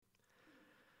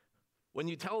When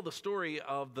you tell the story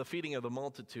of the feeding of the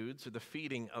multitudes or the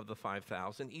feeding of the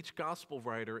 5,000, each gospel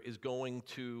writer is going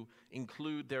to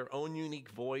include their own unique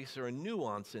voice or a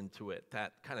nuance into it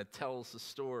that kind of tells the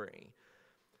story.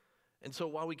 And so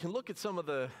while we can look at some of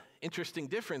the interesting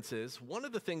differences, one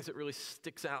of the things that really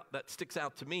sticks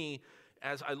out to me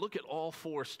as I look at all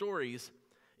four stories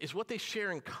is what they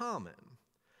share in common.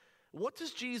 What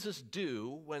does Jesus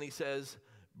do when he says,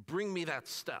 "Bring me that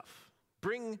stuff.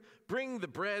 Bring the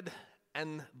bread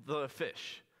and the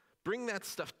fish. Bring that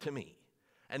stuff to me."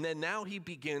 And then now he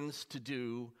begins to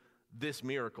do this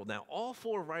miracle. Now, all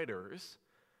four writers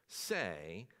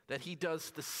say that he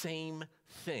does the same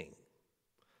thing.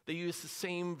 They use the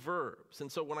same verbs.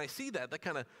 And so when I see that, that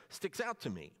kind of sticks out to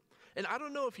me. And I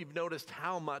don't know if you've noticed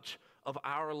how much of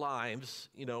our lives,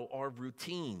 are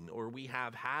routine, or we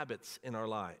have habits in our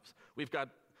lives. We've got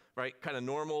kind of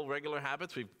normal, regular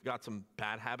habits. We've got some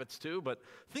bad habits too, but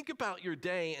think about your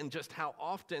day and just how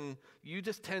often you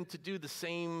just tend to do the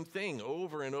same thing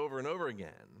over and over and over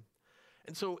again.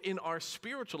 And so in our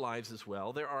spiritual lives as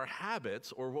well, there are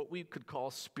habits, or what we could call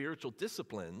spiritual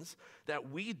disciplines, that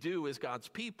we do as God's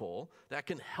people that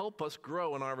can help us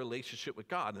grow in our relationship with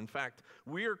God. In fact,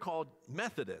 we are called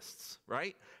Methodists,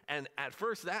 right? And at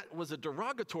first that was a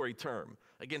derogatory term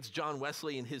against John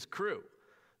Wesley and his crew.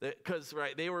 Because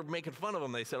they were making fun of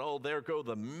him. They said, "Oh, there go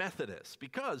the Methodists."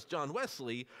 Because John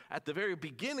Wesley, at the very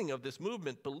beginning of this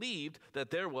movement, believed that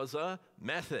there was a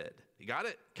method. You got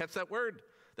it? Catch that word?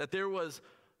 That there was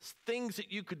things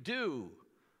that you could do.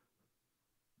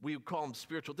 We would call them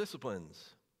spiritual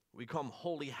disciplines. We call them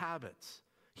holy habits.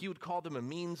 He would call them a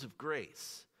means of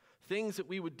grace. Things that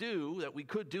we would do, that we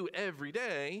could do every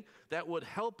day, that would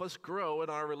help us grow in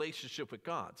our relationship with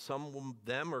God. Some of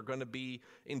them are going to be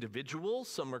individual,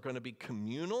 some are going to be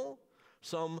communal,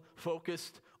 some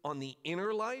focused on the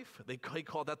inner life. They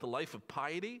call that the life of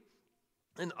piety,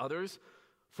 and others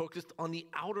focused on the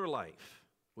outer life,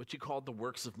 which he called the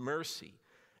works of mercy.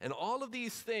 And all of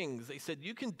these things, they said,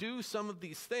 you can do some of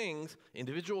these things,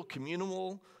 individual,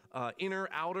 communal, inner,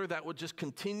 outer, that would just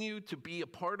continue to be a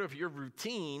part of your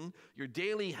routine, your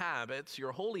daily habits,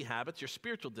 your holy habits, your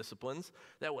spiritual disciplines,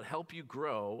 that would help you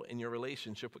grow in your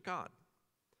relationship with God.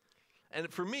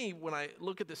 And for me, when I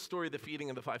look at this story of the feeding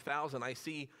of the 5,000, I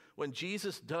see when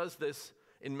Jesus does this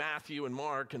in Matthew and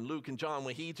Mark and Luke and John,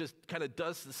 when he just kind of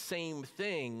does the same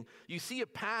thing, you see a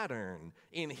pattern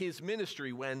in his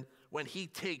ministry when he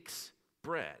takes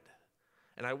bread.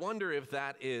 And I wonder if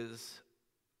that is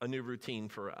a new routine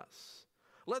for us.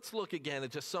 Let's look again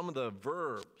at just some of the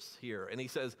verbs here. And he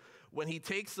says, when he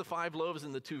takes the 5 loaves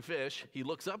and the 2 fish, he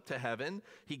looks up to heaven,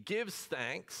 he gives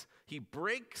thanks, he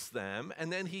breaks them,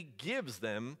 and then he gives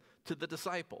them to the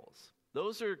disciples.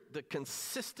 Those are the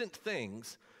consistent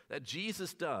things that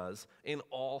Jesus does in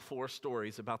all 4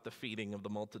 stories about the feeding of the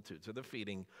multitudes, or the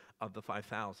feeding of the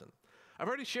 5,000. I've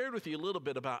already shared with you a little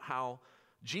bit about how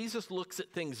Jesus looks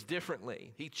at things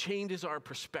differently. He changes our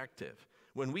perspective.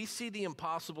 When we see the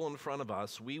impossible in front of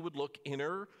us, we would look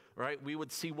inner, right? We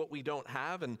would see what we don't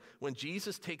have. And when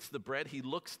Jesus takes the bread, he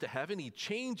looks to heaven. He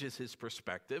changes his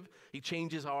perspective. He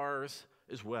changes ours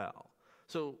as well.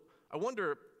 So I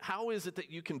wonder, how is it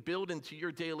that you can build into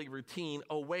your daily routine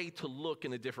a way to look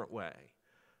in a different way?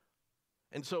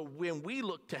 And so when we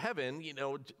look to heaven,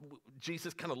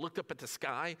 Jesus kind of looked up at the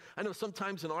sky. I know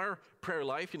sometimes in our prayer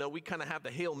life, we kind of have the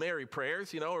Hail Mary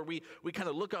prayers, or we kind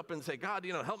of look up and say, "God,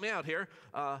 help me out here."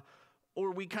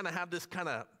 Or we kind of have this kind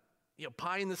of,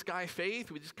 pie in the sky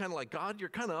faith. We just kind of like, "God, you're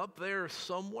kind of up there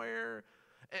somewhere."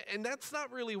 And that's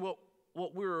not really what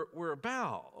we're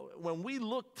about. When we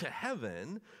look to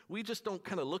heaven, we just don't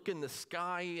kind of look in the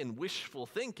sky in wishful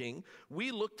thinking.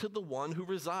 We look to the one who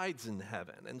resides in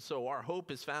heaven. And so our hope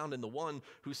is found in the one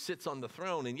who sits on the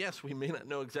throne. And yes, we may not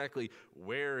know exactly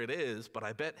where it is, but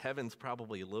I bet heaven's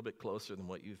probably a little bit closer than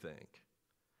what you think.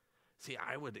 See,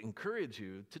 I would encourage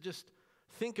you to just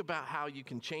think about how you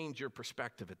can change your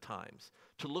perspective at times,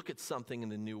 to look at something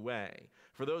in a new way.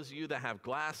 For those of you that have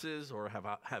glasses or have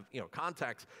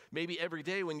contacts, maybe every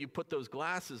day when you put those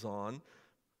glasses on,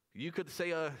 you could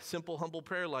say a simple, humble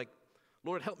prayer like,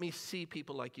 "Lord, help me see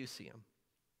people like you see them."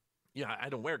 I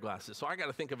don't wear glasses, so I got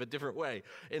to think of a different way.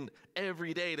 And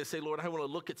every day to say, "Lord, I want to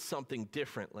look at something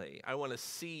differently. I want to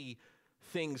see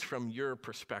things from your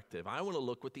perspective. I want to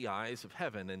look with the eyes of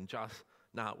heaven and just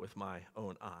not with my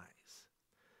own eyes."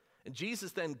 And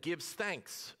Jesus then gives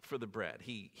thanks for the bread.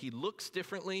 He looks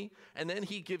differently, and then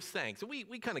he gives thanks. And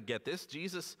we kind of get this.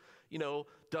 Jesus,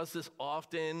 does this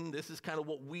often. This is kind of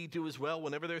what we do as well.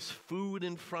 Whenever there's food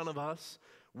in front of us,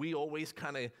 we always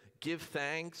kind of give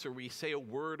thanks, or we say a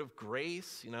word of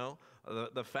grace,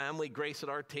 The family grace at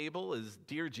our table is,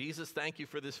 "Dear Jesus, thank you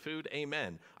for this food,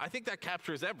 amen." I think that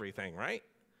captures everything, right?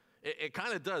 It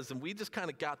kind of does, and we just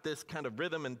kind of got this kind of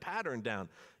rhythm and pattern down.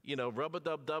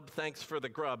 Rub-a-dub-dub, thanks for the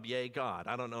grub, yay God.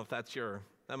 I don't know if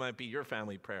that might be your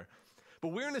family prayer. But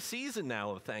we're in a season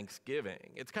now of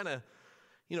Thanksgiving. It's kind of,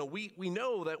 we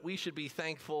know that we should be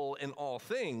thankful in all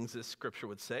things, as Scripture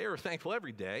would say, or thankful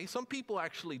every day. Some people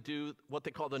actually do what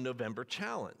they call the November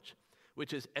challenge,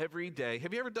 which is every day.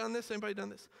 Have you ever done this? Anybody done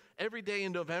this? Every day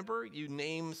in November, you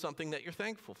name something that you're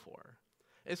thankful for.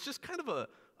 It's just kind of a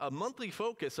monthly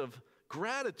focus of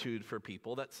gratitude for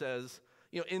people that says,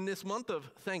 in this month of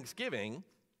Thanksgiving,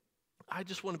 I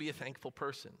just want to be a thankful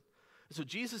person. So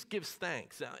Jesus gives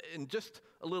thanks. Now, in just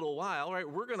a little while, right,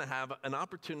 we're going to have an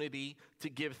opportunity to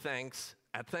give thanks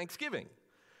at Thanksgiving.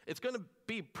 It's going to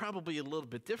be probably a little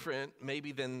bit different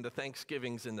maybe than the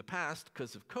Thanksgivings in the past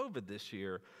because of COVID this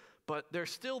year, but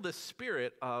there's still this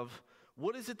spirit of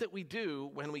what is it that we do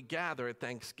when we gather at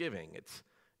Thanksgiving?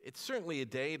 It's certainly a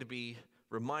day to be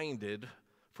reminded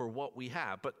for what we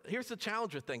have. But here's the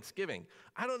challenge with Thanksgiving.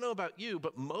 I don't know about you,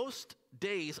 but most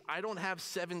days I don't have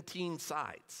 17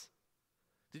 sides.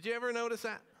 Did you ever notice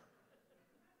that?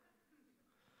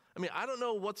 I don't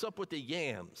know what's up with the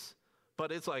yams,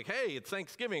 but it's like, hey, it's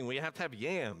Thanksgiving, we have to have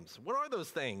yams. What are those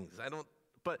things?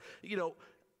 But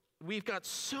we've got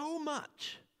so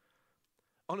much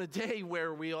on a day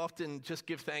where we often just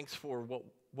give thanks for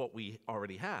what we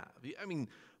already have.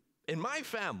 In my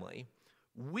family,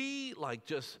 we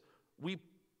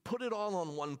put it all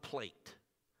on one plate.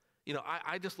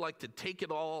 I just like to take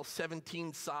it all,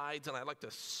 17 sides, and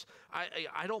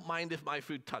I don't mind if my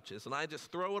food touches, and I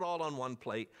just throw it all on one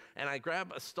plate, and I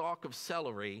grab a stalk of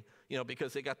celery,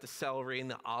 because they got the celery in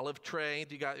the olive tray.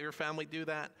 Do your family do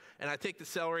that? And I take the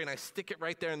celery and I stick it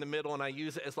right there in the middle, and I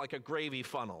use it as like a gravy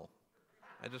funnel.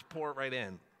 I just pour it right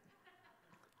in.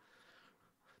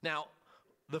 Now,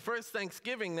 the first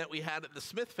Thanksgiving that we had at the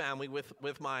Smith family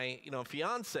with my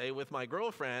fiance, with my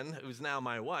girlfriend, who's now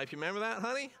my wife. You remember that,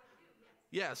 honey?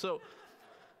 Yeah, so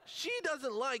she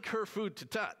doesn't like her food to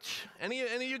touch. Any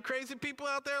of you crazy people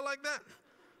out there like that?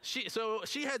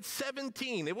 She had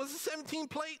 17. It wasn't 17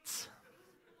 plates.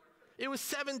 It was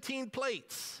 17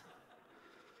 plates.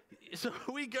 So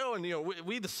we go and,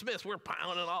 we the Smiths, we're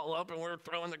piling it all up and we're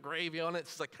throwing the gravy on it.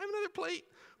 She's like, have another plate.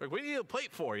 We're like, what do you need a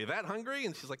plate for? Are you that hungry?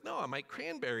 And she's like, no, my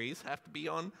cranberries have to be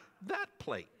on that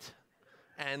plate.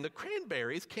 And the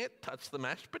cranberries can't touch the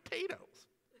mashed potatoes.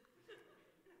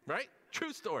 Right?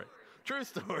 True story. True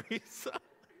story. So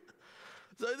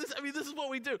this is what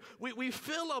we do. We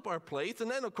fill up our plates, and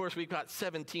then, of course, we've got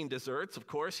 17 desserts, of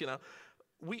course, and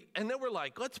then we're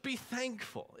like, let's be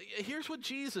thankful. Here's what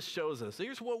Jesus shows us.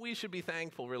 Here's what we should be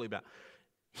thankful really about.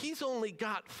 He's only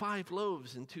got 5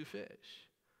 loaves and 2 fish.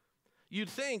 You'd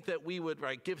think that we would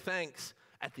give thanks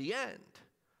at the end,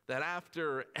 that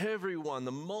after everyone,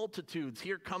 the multitudes,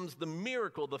 here comes the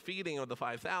miracle, the feeding of the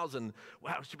 5,000.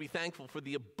 Wow, we should be thankful for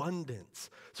the abundance.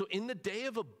 So in the day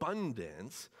of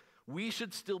abundance, we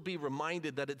should still be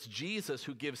reminded that it's Jesus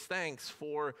who gives thanks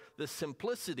for the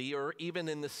simplicity or even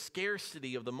in the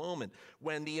scarcity of the moment.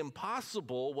 When the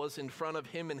impossible was in front of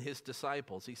him and his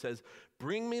disciples, he says,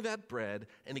 bring me that bread,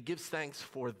 and he gives thanks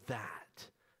for that.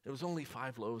 It was only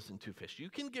 5 loaves and 2 fish. You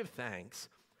can give thanks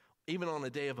even on a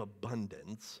day of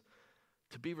abundance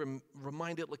to be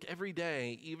reminded, look, every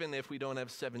day, even if we don't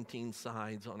have 17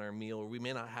 sides on our meal or we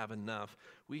may not have enough,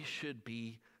 we should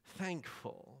be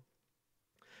thankful.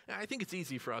 I think it's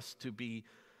easy for us to be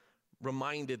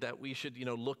reminded that we should,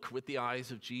 look with the eyes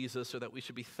of Jesus, or that we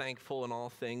should be thankful in all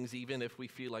things, even if we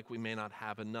feel like we may not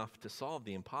have enough to solve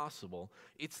the impossible.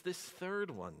 It's this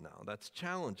third one now that's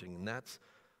challenging, and that's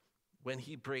when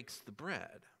he breaks the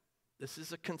bread. This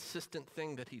is a consistent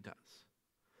thing that he does.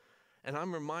 And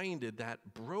I'm reminded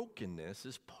that brokenness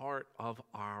is part of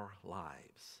our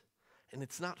lives. And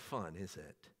it's not fun, is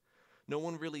it? No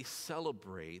one really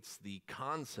celebrates the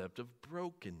concept of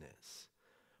brokenness.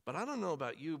 But I don't know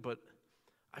about you, but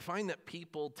I find that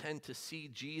people tend to see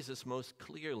Jesus most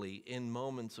clearly in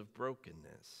moments of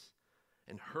brokenness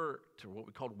and hurt, or what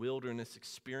we call wilderness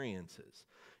experiences.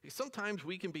 Sometimes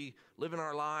we can be living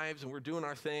our lives and we're doing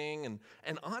our thing,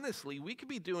 and honestly, we could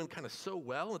be doing kind of so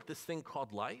well at this thing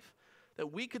called life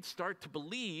that we could start to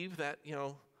believe that,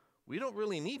 we don't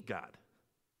really need God.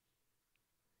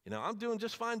 I'm doing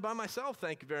just fine by myself,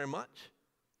 thank you very much.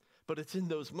 But it's in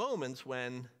those moments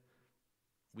when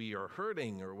we are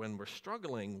hurting or when we're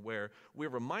struggling where we're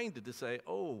reminded to say,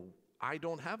 oh, I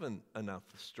don't have enough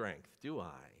strength, do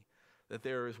I? That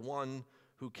there is one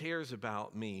who cares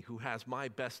about me, who has my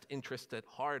best interest at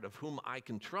heart, of whom I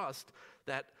can trust,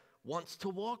 that wants to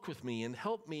walk with me and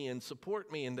help me and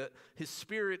support me, and that his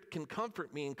Spirit can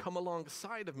comfort me and come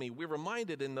alongside of me. We're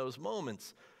reminded in those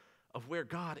moments of where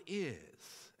God is,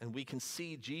 and we can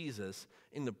see Jesus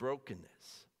in the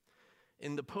brokenness.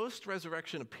 In the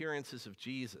post-resurrection appearances of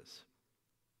Jesus,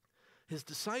 his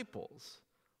disciples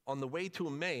on the way to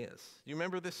Emmaus, you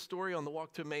remember this story on the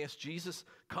walk to Emmaus? Jesus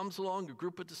comes along a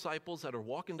group of disciples that are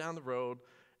walking down the road,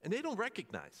 and they don't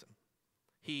recognize him.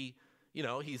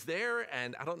 He's there,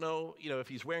 and I don't know, if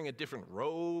he's wearing a different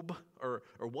robe or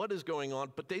what is going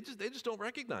on, but they just don't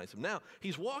recognize him. Now,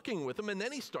 he's walking with them, and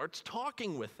then he starts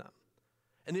talking with them,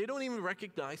 and they don't even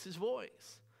recognize his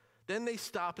voice. Then they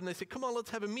stop, and they say, come on,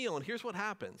 let's have a meal, and here's what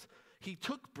happens. He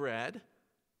took bread,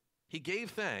 he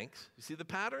gave thanks. You see the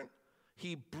pattern?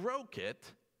 He broke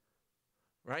it,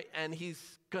 right, and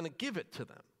he's going to give it to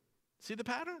them. See the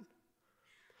pattern?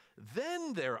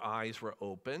 Then their eyes were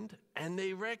opened, and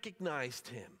they recognized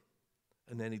him.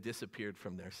 And then he disappeared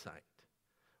from their sight.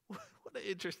 What an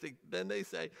interesting, then they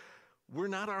say, were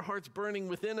not our hearts burning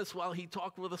within us while he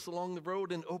talked with us along the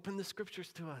road and opened the scriptures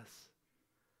to us?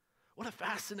 What a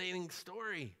fascinating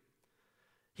story.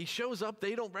 He shows up,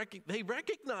 they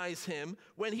recognize him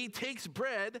when he takes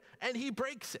bread and he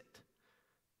breaks it.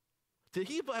 Did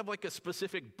he have like a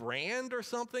specific brand or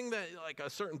something, that like a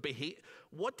certain behavior?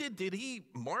 Did he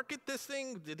market this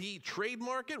thing? Did he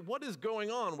trademark it? What is going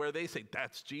on where they say,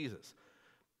 that's Jesus?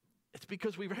 It's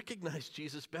because we recognize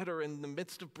Jesus better in the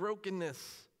midst of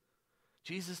brokenness.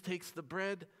 Jesus takes the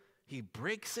bread, he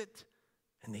breaks it,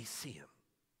 and they see him.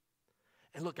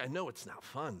 And look, I know it's not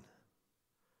fun,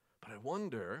 but I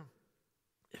wonder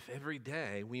if every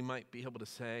day we might be able to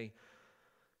say,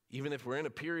 even if we're in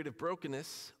a period of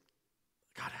brokenness,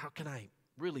 God, how can I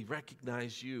really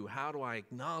recognize you? How do I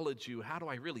acknowledge you? How do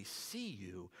I really see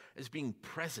you as being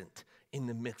present in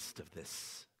the midst of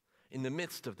this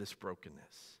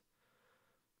brokenness?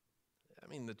 I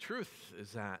mean, the truth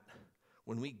is that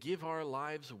when we give our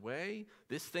lives away,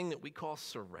 this thing that we call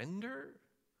surrender,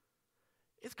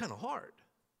 it's kind of hard.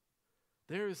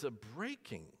 There is a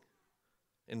breaking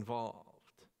involved.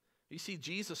 You see,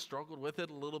 Jesus struggled with it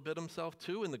a little bit himself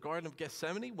too in the Garden of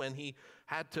Gethsemane when he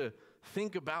had to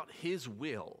think about his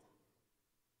will.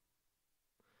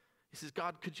 He says,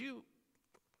 God,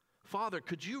 Father,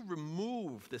 could you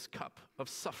remove this cup of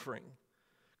suffering?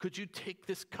 Could you take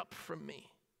this cup from me?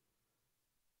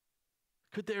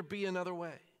 Could there be another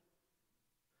way?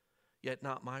 Yet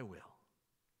not my will,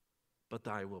 but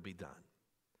thy will be done.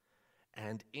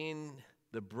 And in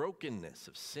the brokenness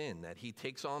of sin that he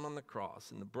takes on the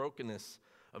cross, and the brokenness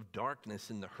of darkness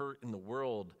and the hurt in the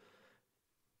world,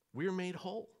 we're made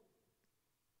whole.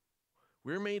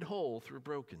 We're made whole through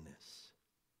brokenness.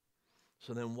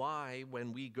 So then why,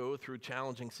 when we go through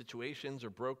challenging situations or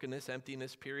brokenness,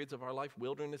 emptiness periods of our life,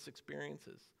 wilderness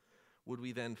experiences, would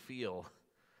we then feel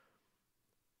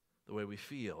the way we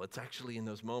feel? It's actually in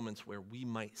those moments where we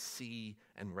might see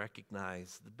and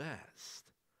recognize the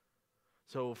best.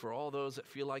 So for all those that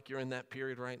feel like you're in that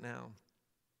period right now,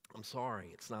 I'm sorry,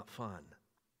 it's not fun.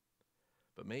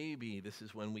 But maybe this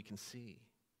is when we can see.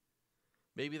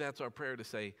 Maybe that's our prayer, to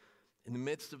say, in the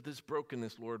midst of this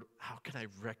brokenness, Lord, how can I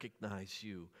recognize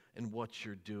you and what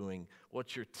you're doing,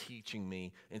 what you're teaching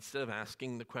me? Instead of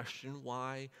asking the question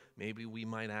why, maybe we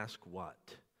might ask what.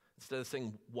 Instead of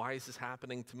saying, why is this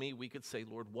happening to me? We could say,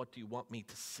 Lord, what do you want me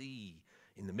to see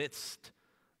in the midst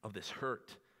of this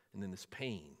hurt and in this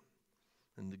pain?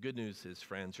 And the good news is,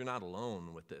 friends, you're not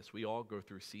alone with this. We all go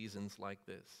through seasons like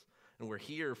this. And we're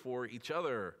here for each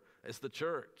other as the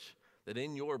church, that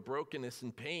in your brokenness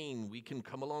and pain, we can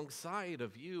come alongside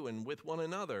of you and with one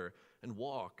another and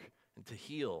walk and to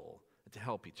heal and to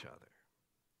help each other.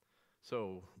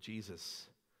 So Jesus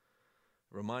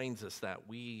reminds us that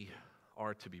we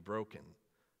are to be broken.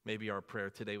 Maybe our prayer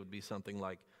today would be something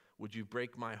like, would you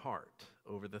break my heart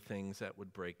over the things that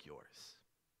would break yours?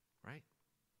 Right?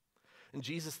 And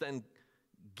Jesus then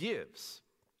gives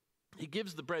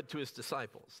the bread to his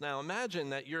disciples. Now imagine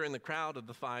that you're in the crowd of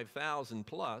the 5,000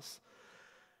 plus,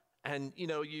 and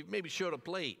you maybe showed up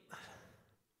late.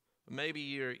 Maybe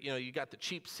you got the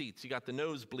cheap seats, you got the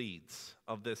nosebleeds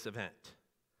of this event.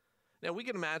 Now we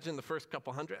can imagine the first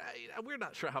couple hundred. We're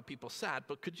not sure how people sat,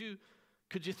 but could you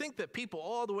think that people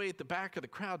all the way at the back of the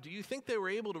crowd, do you think they were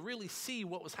able to really see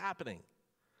what was happening?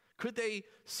 Could they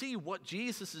see what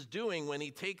Jesus is doing when he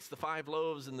takes the 5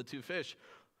 loaves and the 2 fish?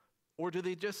 Or do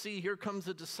they just see, here comes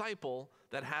a disciple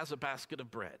that has a basket of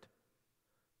bread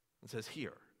and says,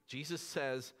 here. Jesus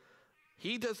says,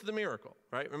 he does the miracle,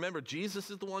 right? Remember, Jesus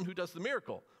is the one who does the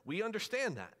miracle. We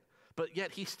understand that. But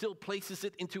yet he still places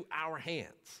it into our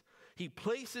hands. He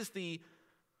places the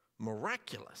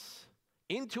miraculous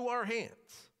into our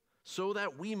hands so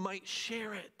that we might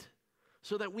share it,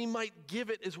 so that we might give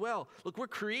it as well. Look, we're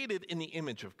created in the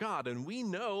image of God, and we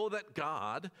know that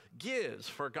God gives.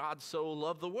 For God so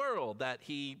loved the world that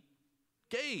he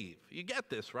gave. You get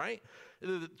this, right?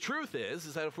 The truth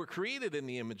is that if we're created in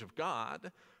the image of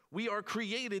God, we are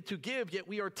created to give, yet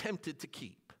we are tempted to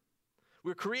keep.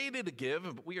 We're created to give,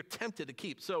 but we are tempted to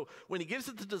keep. So when he gives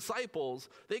it to the disciples,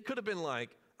 they could have been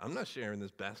like, I'm not sharing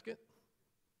this basket.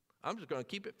 I'm just going to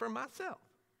keep it for myself.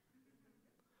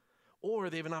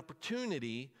 Or they have an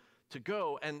opportunity to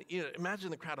go and imagine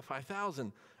the crowd of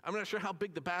 5,000. I'm not sure how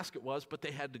big the basket was, but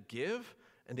they had to give,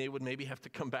 and they would maybe have to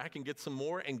come back and get some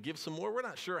more and give some more. We're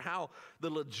not sure how the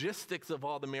logistics of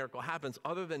all the miracle happens,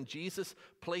 other than Jesus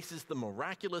places the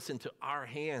miraculous into our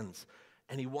hands,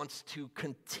 and he wants to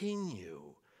continue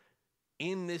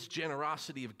in this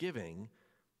generosity of giving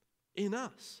in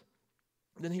us.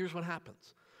 Then here's what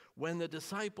happens. When the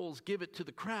disciples give it to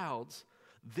the crowds,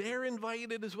 they're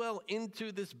invited as well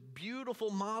into this beautiful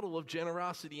model of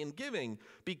generosity and giving,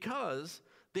 because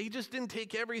they just didn't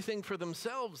take everything for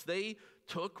themselves. They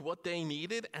took what they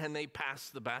needed and they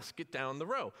passed the basket down the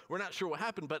row. We're not sure what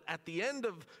happened, but at the end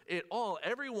of it all,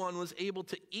 everyone was able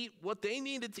to eat what they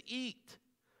needed to eat,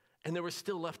 and there were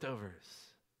still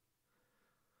leftovers.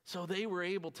 So they were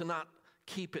able to not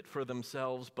keep it for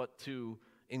themselves, but to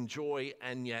enjoy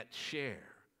and yet share.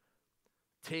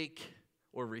 Take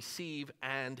or receive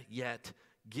and yet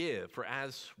give. For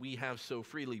as we have so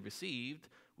freely received,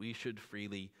 we should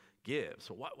freely give.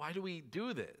 So why do we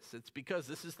do this? It's because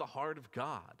this is the heart of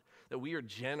God, that we are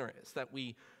generous, that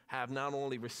we have not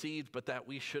only received, but that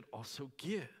we should also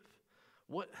give.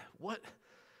 What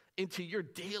into your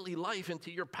daily life,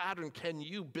 into your pattern, can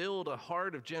you build a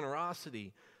heart of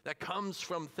generosity that comes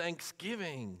from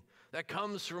thanksgiving, that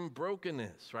comes from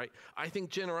brokenness, right? I think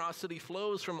generosity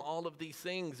flows from all of these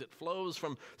things. It flows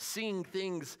from seeing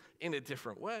things in a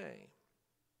different way.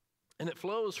 And it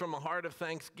flows from a heart of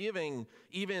thanksgiving,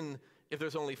 even if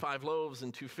there's only 5 loaves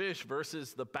and 2 fish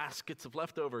versus the baskets of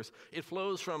leftovers. It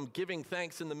flows from giving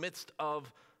thanks in the midst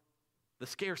of the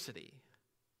scarcity.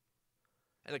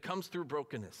 And it comes through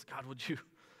brokenness. God, would you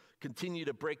continue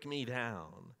to break me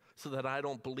down so that I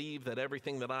don't believe that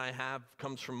everything that I have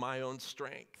comes from my own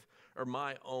strength or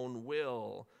my own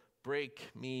will. Break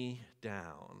me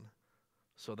down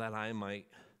so that I might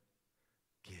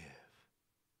give,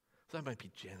 so that I might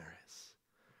be generous,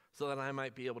 so that I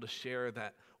might be able to share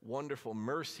that wonderful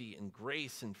mercy and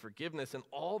grace and forgiveness and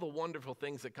all the wonderful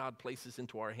things that God places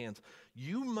into our hands.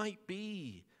 You might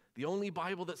be the only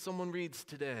Bible that someone reads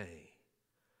today,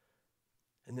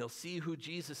 and they'll see who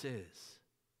Jesus is.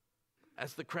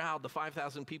 As the crowd, the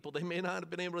 5,000 people, they may not have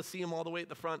been able to see him all the way at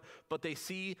the front, but they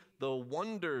see the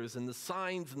wonders and the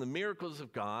signs and the miracles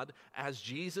of God as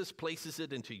Jesus places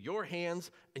it into your hands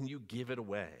and you give it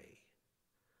away.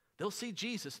 They'll see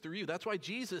Jesus through you. That's why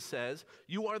Jesus says,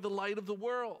 you are the light of the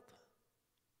world.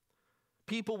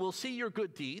 People will see your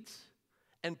good deeds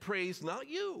and praise not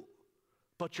you,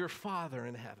 but your Father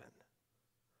in heaven.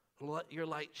 Let your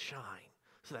light shine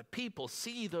so that people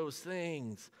see those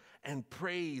things and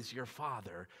praise your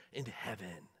Father in heaven.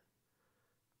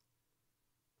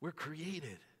 We're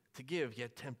created to give,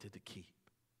 yet tempted to keep.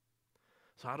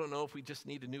 So I don't know if we just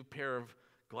need a new pair of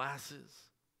glasses,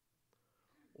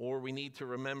 or we need to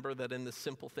remember that in the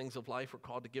simple things of life we're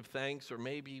called to give thanks, or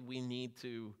maybe we need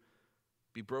to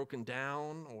be broken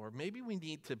down, or maybe we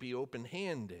need to be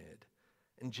open-handed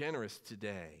and generous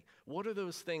today. What are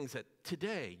those things that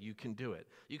today you can do it?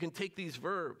 You can take these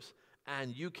verbs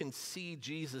and you can see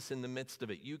Jesus in the midst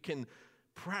of it. You can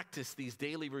practice these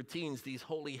daily routines, these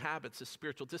holy habits of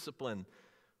spiritual discipline.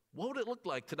 What would it look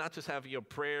like to not just have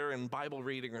prayer and Bible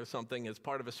reading or something as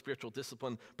part of a spiritual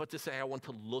discipline, but to say, I want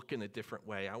to look in a different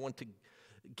way. I want to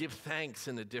give thanks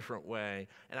in a different way.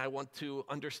 And I want to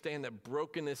understand that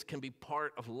brokenness can be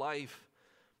part of life,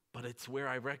 but it's where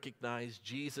I recognize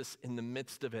Jesus in the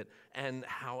midst of it, and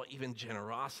how even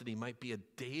generosity might be a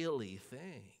daily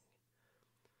thing.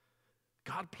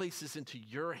 God places into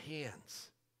your hands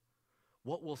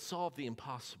what will solve the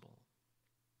impossible.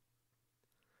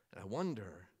 And I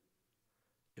wonder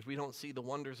if we don't see the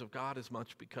wonders of God as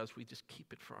much because we just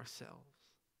keep it for ourselves,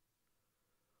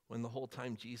 when the whole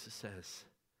time Jesus says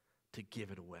to give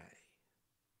it away.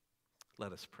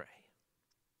 Let us pray.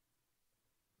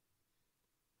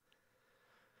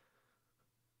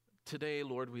 Today,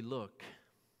 Lord, we look,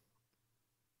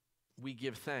 we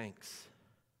give thanks,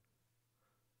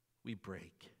 we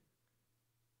break,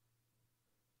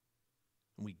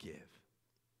 and we give.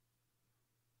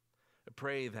 I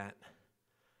pray that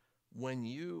when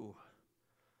you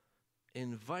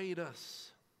invite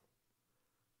us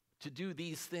to do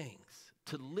these things,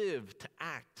 to live, to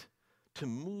act, to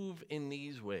move in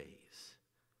these ways,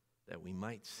 that we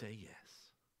might say yes.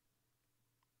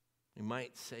 We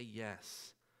might say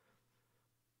yes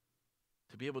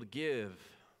to be able to give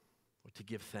or to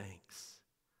give thanks,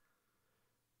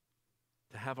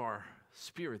 to have our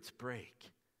spirits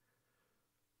break,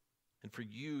 and for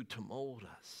you to mold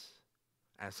us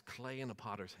as clay in a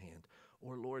potter's hand,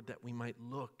 or Lord, that we might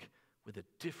look with a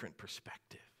different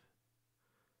perspective.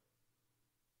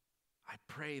 I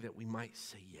pray that we might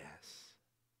say yes,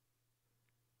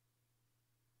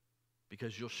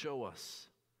 because you'll show us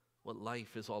what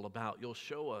life is all about. You'll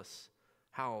show us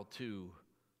how to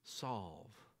solve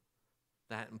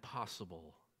that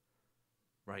impossible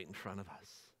right in front of us.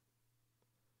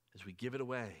 As we give it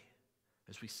away,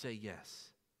 as we say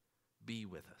yes, be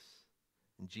with us.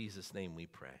 In Jesus' name we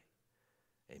pray.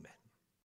 Amen.